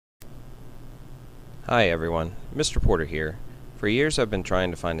Hi everyone, Mr. Porter here. For years I've been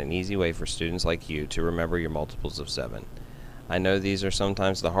trying to find an easy way for students like you to remember your multiples of 7. I know these are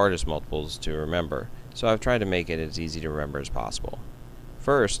sometimes the hardest multiples to remember, so I've tried to make it as easy to remember as possible.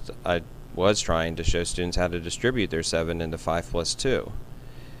 First, I was trying to show students how to distribute their 7 into 5 plus 2.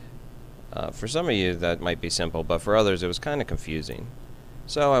 For some of you that might be simple, but for others it was kind of confusing.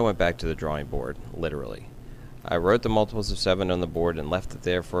 So I went back to the drawing board, literally. I wrote the multiples of 7 on the board and left it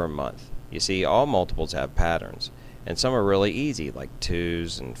there for a month. You see, all multiples have patterns, and some are really easy, like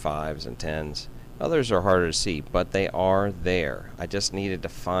 2s and 5s and 10s. Others are harder to see, but they are there. I just needed to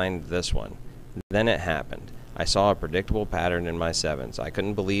find this one. Then it happened. I saw a predictable pattern in my 7s. I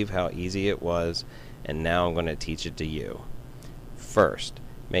couldn't believe how easy it was, and now I'm going to teach it to you. First,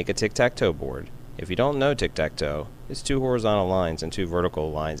 make a tic-tac-toe board. If you don't know tic-tac-toe, it's 2 horizontal lines and 2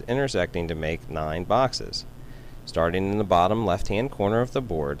 vertical lines intersecting to make 9 boxes. Starting in the bottom left-hand corner of the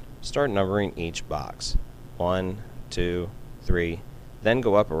board, start numbering each box. 1, 2, 3, then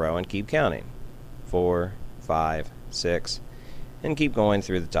go up a row and keep counting. 4, 5, 6, and keep going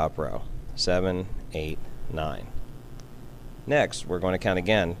through the top row. 7, 8, 9. Next, we're going to count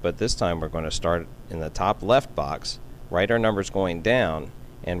again, but this time we're going to start in the top left box, write our numbers going down,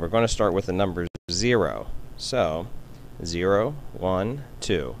 and we're going to start with the number 0. So, 0, 1,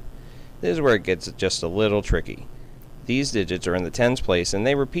 2. This is where it gets just a little tricky. These digits are in the tens place and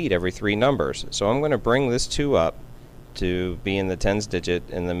they repeat every 3 numbers, so I'm going to bring this 2 up to be in the tens digit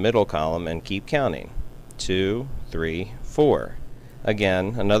in the middle column and keep counting. 2, 3, 4.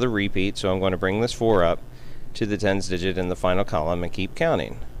 Again, another repeat, so I'm going to bring this 4 up to the tens digit in the final column and keep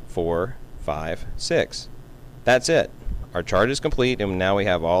counting. 4, 5, 6. That's it. Our chart is complete, and now we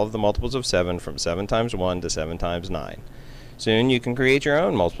have all of the multiples of 7 from 7 times 1 to 7 times 9. Soon you can create your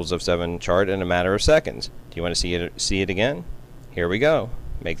own multiples of 7 chart in a matter of seconds. Do you want to see it again? Here we go.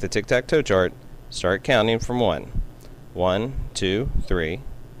 Make the tic-tac-toe chart. Start counting from 1. 1, 2, 3,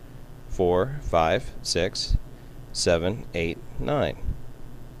 4, 5, 6, 7, 8, 9.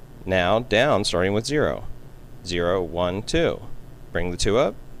 Now down, starting with 0. 0, 1, 2. Bring the 2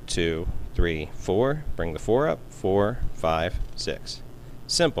 up. 2, 3, 4. Bring the 4 up. 4, 5, 6.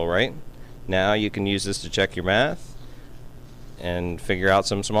 Simple, right? Now you can use this to check your math and figure out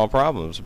some small problems.